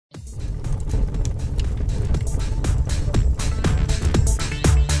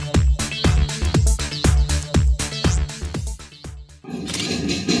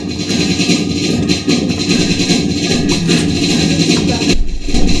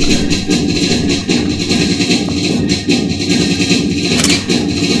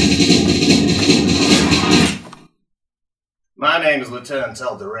Lieutenant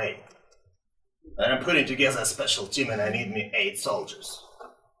Del Rey. And I'm putting together a special team and I need me 8 soldiers.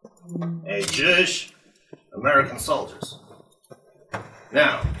 8 Jewish American soldiers.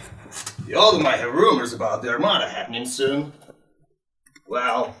 Now, you all might have rumors about the Armada happening soon.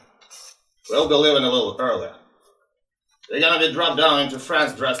 Well, we'll be leaving a little earlier. They're gonna be dropped down into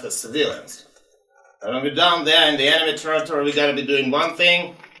France dressed as civilians. And when we're down there in the enemy territory, we're gonna be doing one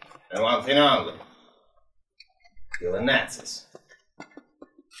thing, and one thing only. Killing Nazis.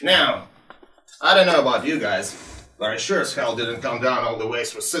 Now, I don't know about you guys, but I sure as hell didn't come down all the way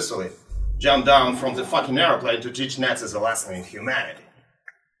through Sicily, jump down from the fucking airplane to teach Nazis a lesson in humanity.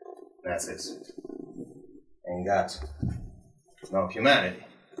 Nazis ain't got no humanity.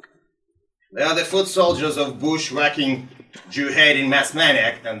 They are the foot soldiers of bushwhacking, Jew-hating mass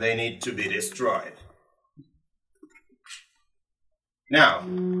maniac, and they need to be destroyed. Now,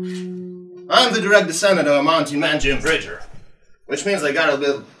 I'm the direct descendant of a mountain man, Jim Bridger, which means I got a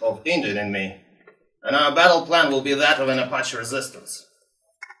bit of Indian in me, and our battle plan will be that of an Apache resistance.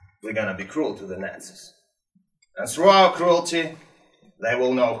 We're gonna be cruel to the Nazis. And through our cruelty, they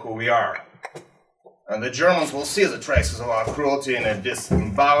will know who we are. And the Germans will see the traces of our cruelty in the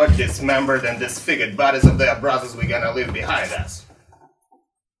disemboweled, dismembered, and disfigured bodies of their brothers we're gonna leave behind us.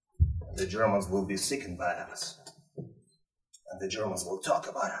 And the Germans will be sickened by us. And the Germans will talk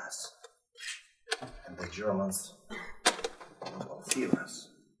about us. And the Germans will fear us.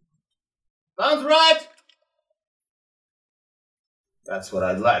 Sounds right? That's what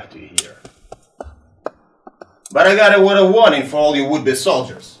I'd like to hear. But I got a word of warning for all you would-be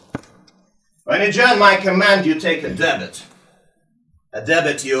soldiers. When you join my command, you take a debit. A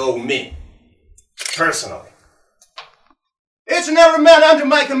debit you owe me. Personally. Each and every man under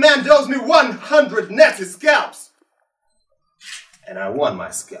my command owes me 100 Nazi scalps. And I want my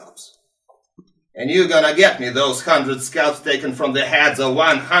scalps. And you're gonna get me those 100 scalps taken from the heads of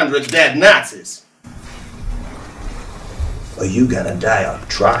 100 dead Nazis. Or you gonna die out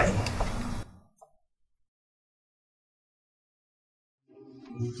trying.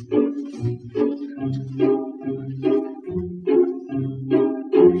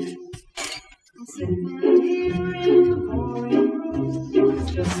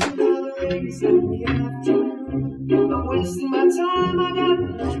 I'm wasting my time, I got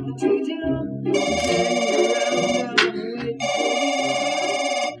nothing to do.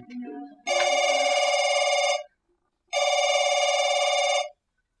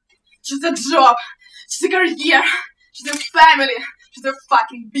 She's a job, she's a career, she's a family, she's a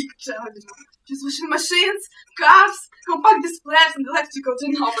fucking big television. She's washing machines, cars, compact displays, and electrical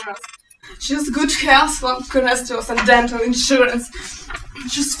genometers. She has good health, long cholesterol, and dental insurance.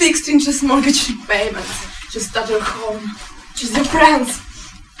 She's fixed interest mortgage payments. She's started her home. She's your friends.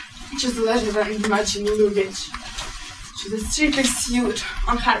 She's leisure and matching luggage. She's a strictly suit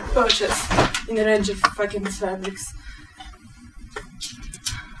on her purchase in a range of fucking fabrics.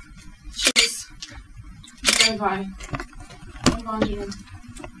 She's bye-bye. I'm wondering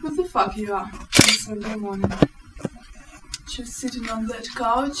who the fuck you are on Sunday morning. She's sitting on that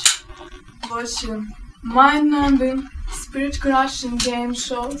couch, watching mind-numbing, spirit-crushing game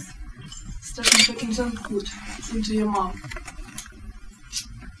shows, starting packing junk food into your mouth.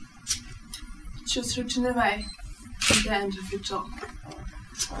 She's reaching away at the end of your talk.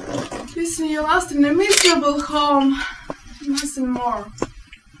 Kissing you last in a miserable home, nothing more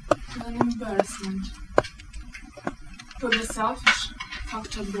than embarrassment. For the selfish,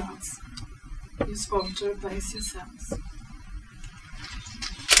 fucked up brats you spoke to replace yourselves.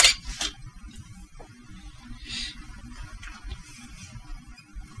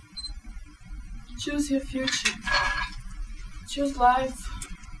 Choose your future. Choose life.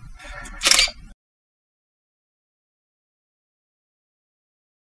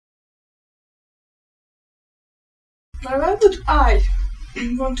 But why would I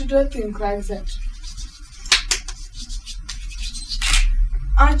want to do a thing like that?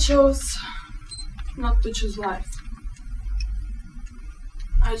 I chose not to choose life.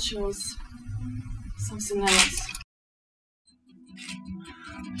 I chose something else.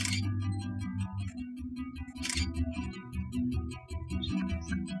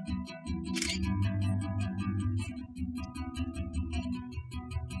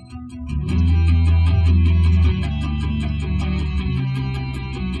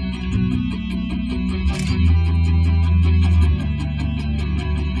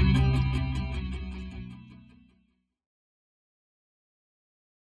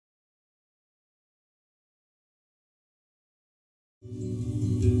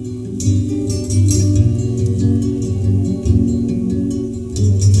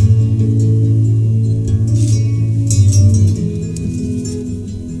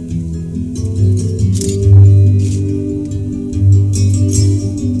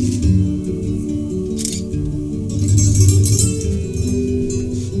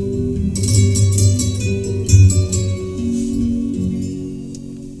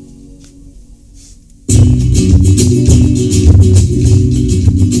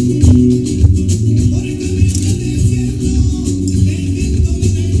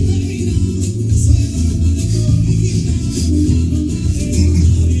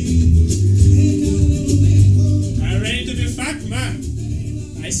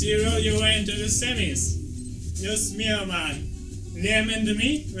 you roll your way into the semis. Just me, man. Liam and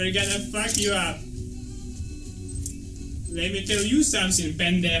me, we're gonna fuck you up. Let me tell you something,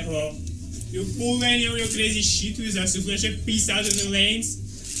 pendejo. You pull any of your crazy shit with us to flash a piece out in the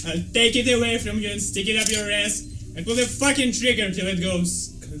lanes, I'll take it away from you and stick it up your ass and pull the fucking trigger till it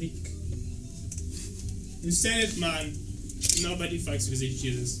goes click. You said it, man. Nobody fucks with each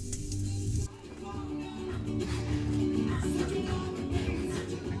Jesus.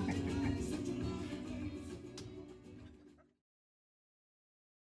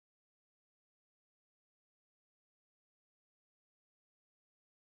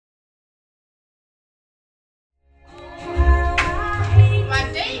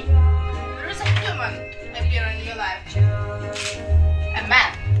 One day, there is a human appearing in your life. A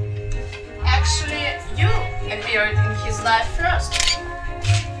man. Actually, you appeared in his life first.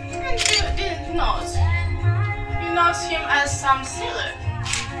 And you didn't notice. You noticed him as some silly.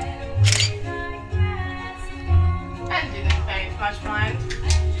 And didn't pay it much mind.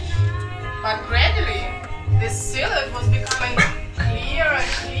 But gradually, this silhouette was becoming clearer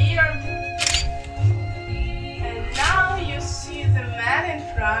and clearer. And now you see the man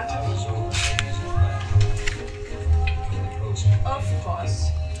in front of you. Of course.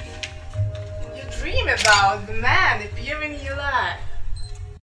 You dream about the man appearing in your life.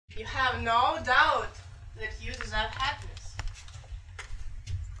 You have no doubt that you deserve happiness.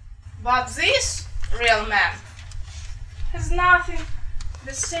 But this real man has nothing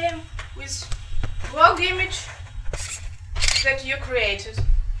the same with log image that you created.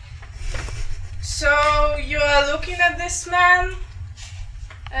 So you are looking at this man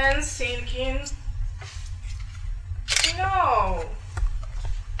and thinking, no,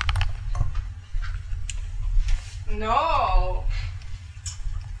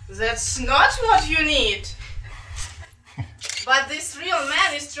 that's not what you need. But this real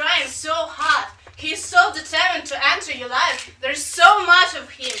man is trying so hard. He's so determined to enter your life. There's so much of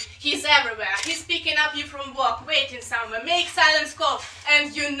him. He's everywhere. He's picking up you from work, waiting somewhere, make silence call,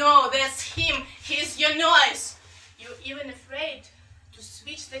 and you know that's him. He's your noise. You're even afraid to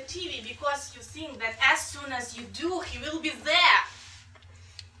switch the TV because you think that as soon as you do, he will be there.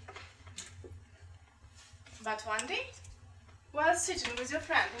 But one day, while sitting with your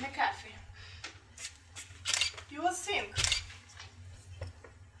friend in a cafe, you will think,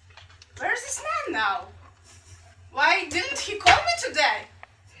 where's this man now? Why didn't he call me today?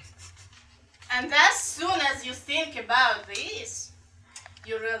 And as soon as you think about this,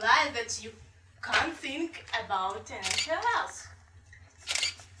 you realize that you can't think about anything else.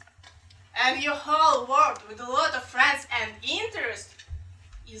 And your whole world with a lot of friends and interest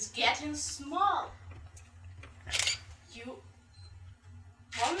is getting small. You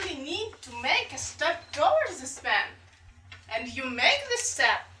only need to make a step towards this man. And you make this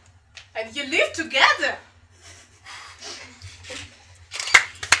step. And you live together.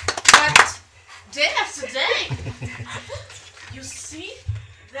 But day after day, you see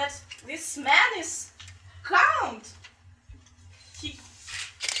that this man is calm. He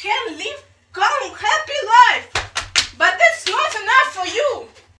can live calm, happy life. But that's not enough for you.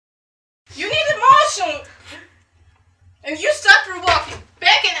 You need emotion. And you start provoking,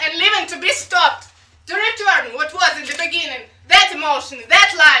 begging and living to be stopped. To return what was in the beginning. That emotion,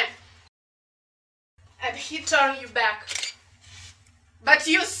 that life. And he turned you back. But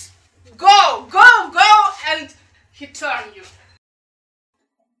you go, and he turned you.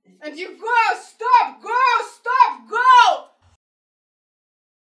 And you go, stop, go!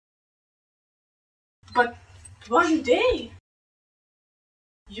 But one day,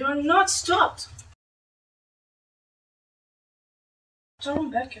 you're not stopped.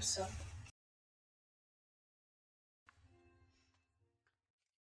 Turn back yourself.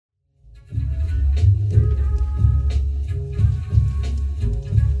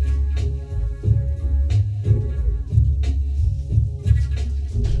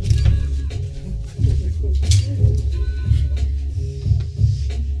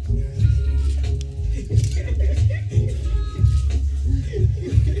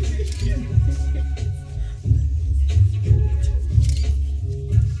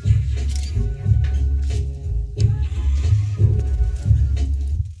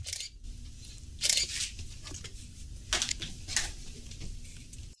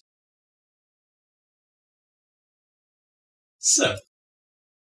 So,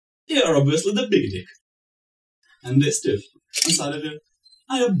 you're obviously the big dick. And this too, inside of you,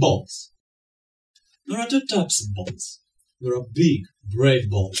 are your balls. There are two types of balls. There are big, brave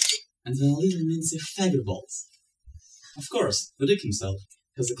balls, and there are little mincy faggot balls. Of course, the dick himself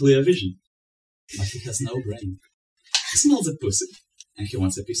has a clear vision, but he has no brain. He smells a pussy, and he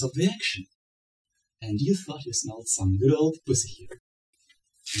wants a piece of the action. And you thought you smelled some good old pussy here.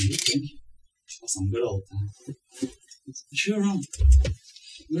 And you came here for some good old time. But you're wrong.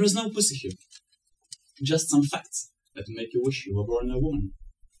 There is no pussy here. Just some facts that make you wish you were born a woman.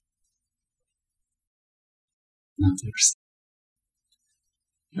 Now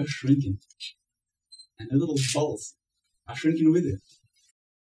you're shrinking. And your little balls are shrinking with you.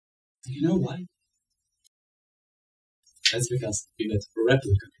 And you know why? That's because you got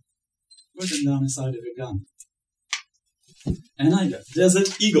replica written down inside of your gun. And I got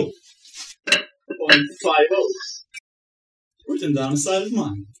Desert Eagle 0.50 written down inside of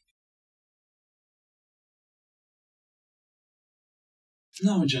mine.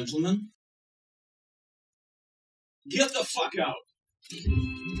 Now, gentlemen, get the fuck out!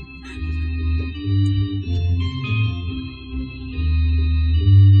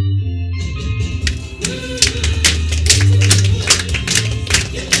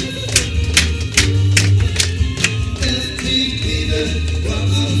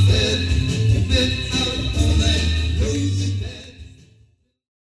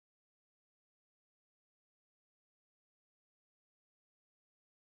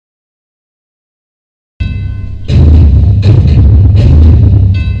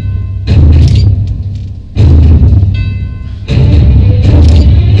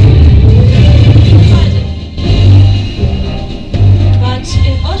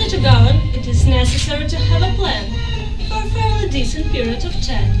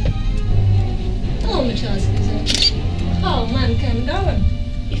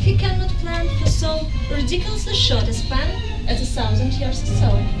 Ridiculously short a span as 1,000 years or so.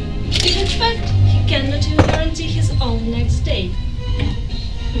 In fact, he cannot even guarantee his own next day.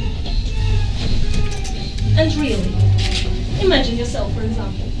 And really, imagine yourself, for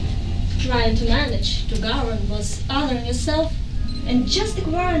example, trying to manage to govern both other and yourself and just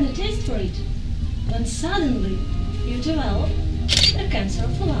acquiring a taste for it, when suddenly you develop a cancer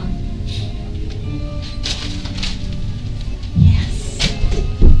of the lung.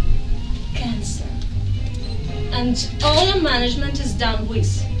 And all your management is done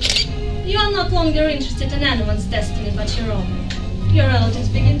with. You are no longer interested in anyone's destiny but your own. Your relatives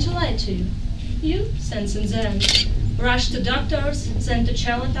begin to lie to you. You, sensing the end, rush to doctors, then to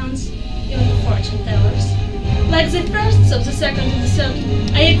charlatans, even to fortune tellers. Like the first, of the second and the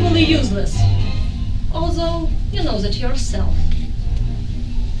third are equally useless, although you know that yourself.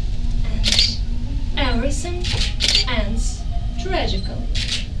 And everything ends tragically.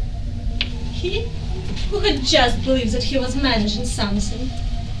 He who had just believed that he was managing something,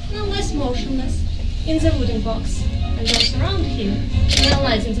 no less motionless, in the wooden box, and those around him,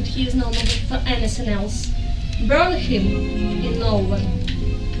 realizing that he is no longer for anything else, burn him in no one.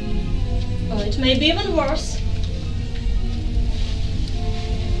 Or it may be even worse.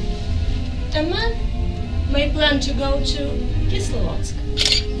 A man may plan to go to Kislovodsk,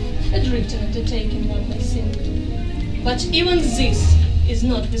 a drifting undertaking, one may think. But even this is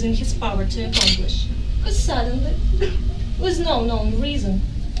not within his power to accomplish. Because suddenly, with no known reason,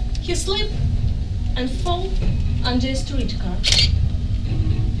 he slipped and fell under a streetcar.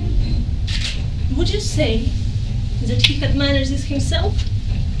 Would you say that he had managed this himself?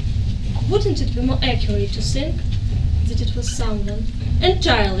 Wouldn't it be more accurate to think that it was someone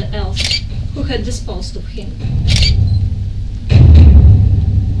entirely else who had disposed of him?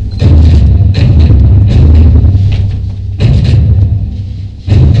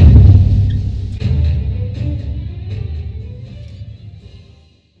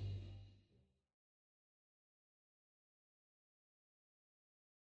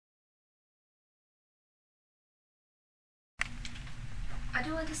 I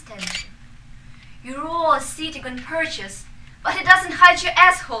don't understand you. You're all sitting on perches, but it doesn't hide your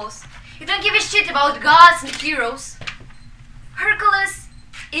assholes. You don't give a shit about gods and heroes. Hercules,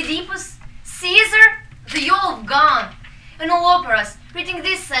 Oedipus, Caesar, they all have gone. And all operas written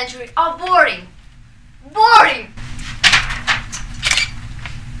this century are boring. Boring!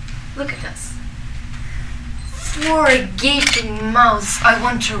 Look at us. 4 gaping mouths I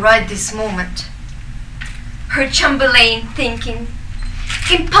want to write this moment. Her Chamberlain thinking,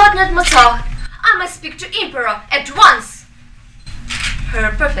 Impertinent Mozart, I must speak to Emperor at once.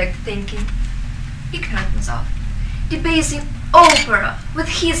 Her Perfect thinking, Ignorant Mozart, debasing opera with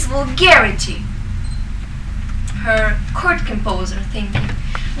his vulgarity. Her Court Composer thinking,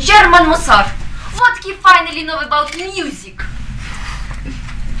 German Mozart, what he finally know about music?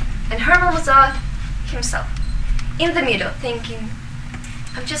 And Herman Mozart himself, in the middle, thinking,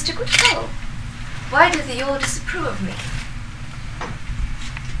 I'm just a good fellow. Why do they all disapprove of me?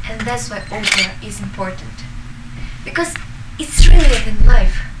 And that's why opera is important. Because It's really than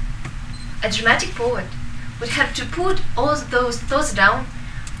life. A dramatic poet would have to put all those thoughts down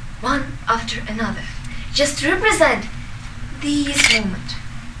one after another, just to represent this moment.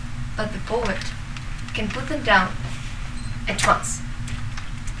 But the poet can put them down at once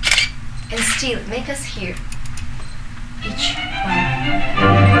and still make us hear each one.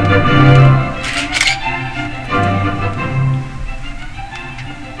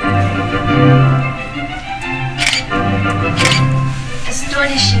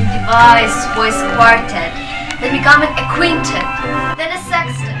 Astonishing device voice quartet, then becoming a quintet, then a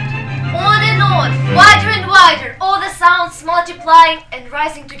sextet, on and on, wider and wider, all the sounds multiplying and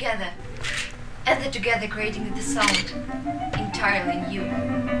rising together, and then together creating the sound entirely new.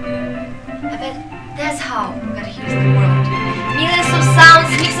 I bet that's how God hears the world. Millions of sounds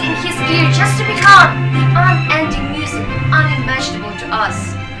mixing in his ear just to become the unending music unimaginable to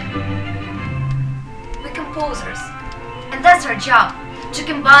us. We're composers, and that's our job, to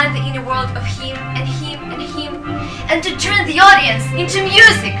combine the inner world of him and him and him, and to turn the audience into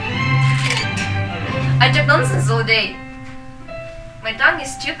music. I talk nonsense all day. My tongue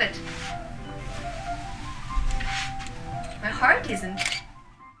is stupid. My heart isn't.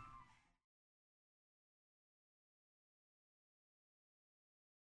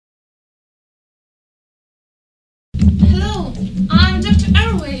 Hello, I'm Dr.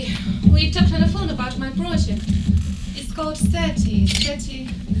 Arway. We talked on the phone about my project. It's called SETI. SETI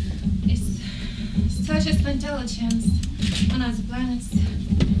is searches for intelligence on other planets.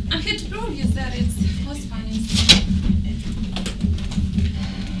 I'm here to prove you that it's was financed.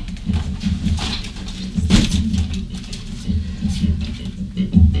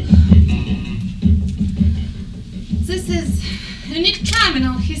 This is a unique time in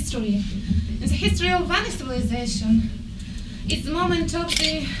our history, in the history of any civilization. It's the moment of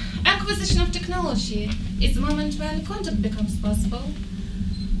the acquisition of technology. It's the moment when contact becomes possible.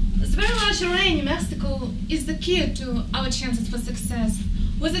 The very large array in Mexico is the key to our chances for success.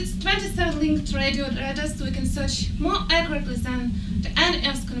 With its 27 linked radio radars, we can search more accurately than any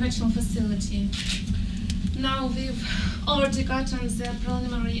Earth's conventional facility. Now we've already gotten the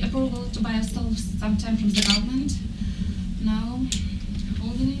preliminary approval to buy ourselves some time from the government. Now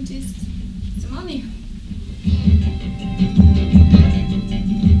all we need is the money.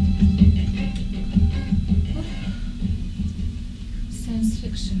 Science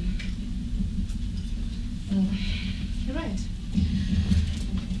fiction. Well, you're right.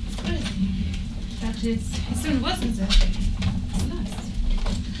 It's crazy. Actually, it's even worse than that. It's nice.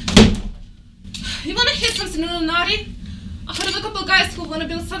 You wanna hear something real naughty? I heard of a couple guys who wanna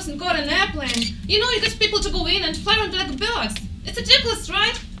build something called an airplane. You know, you get people to go in and fly around like birds. It's ridiculous,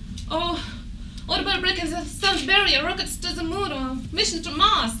 right? Or what about breaking the sound barrier, rockets to the moon, or mission to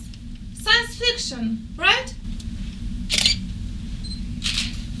Mars? Science fiction, right?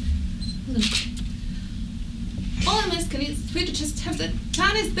 Look, all I'm asking is for you to just have the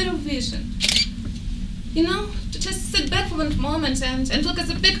tiniest bit of vision. You know, to just sit back for one moment and look at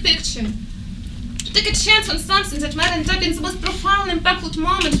the big picture. To take a chance on something that might end up in the most profound and impactful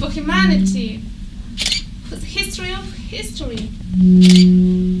moment for humanity. For the history of history.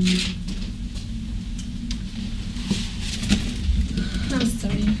 I'm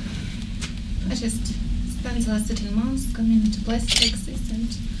sorry. I just spent the last 13 months coming to places like this and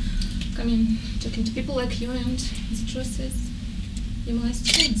talking to people like you, and the truth is, you're my last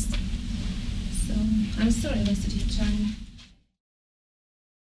chance. So, I'm sorry I wasted your time.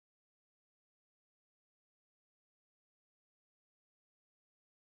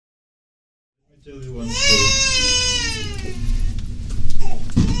 Let me tell you one story.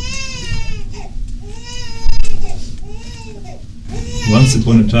 Once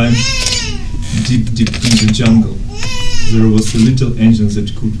upon a time, deep in the jungle, there was a little engine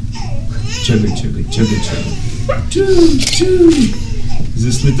that could chugga chugga chugga chugga. Choo choo.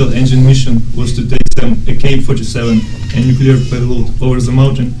 This little engine mission was to take some AK-47 and nuclear payload over the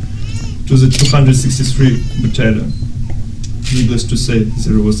mountain to the 263 battalion. Needless to say,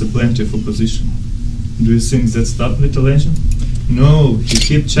 there was a plenty of opposition. Do you think that stopped little engine? No, he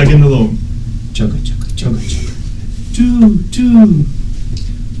kept chugging along. Chugga chugga chugga chugga. Choo choo.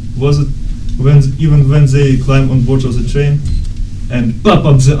 Was it even when they climbed on board of the train and pop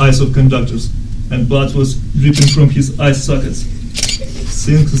up the eyes of conductors and blood was dripping from his eye sockets?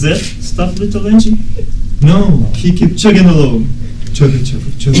 Think that stopped little engine? No, he kept chugging along. Chugga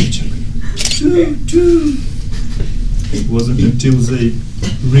chugga chugga chugga. Choo choo. It wasn't until they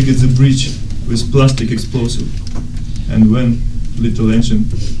rigged the bridge with plastic explosive, and when little engine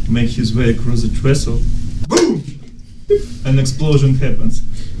made his way across the trestle, boom! An explosion happens,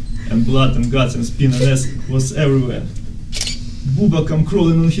 and blood and guts and spin and ass was everywhere. Buba come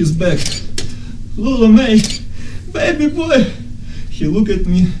crawling on his back. Lula May, baby boy. He look at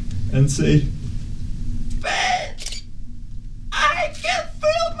me and say, "Ben, I can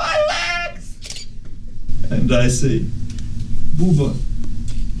feel my legs." And I say, "Buba,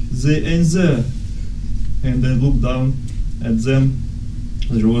 they ain't there." And I look down at them.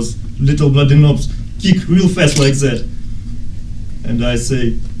 There was little bloody knobs kick real fast like that. And I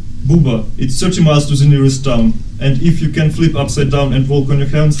say, "Buba, it's 30 miles to the nearest town, and if you can flip upside down and walk on your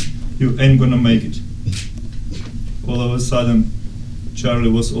hands, you ain't gonna make it." All of a sudden, Charlie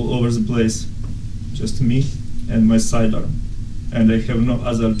was all over the place. Just me and my sidearm. And I have no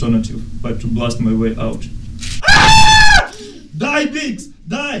other alternative but to blast my way out. Ah! Die, pigs!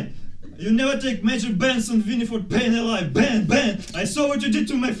 Die! You never take Major Benson, Winifred Payne alive. Bang, bang! I saw what you did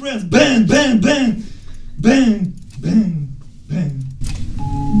to my friends. Bang, bang, bang! Bang, bang, bang.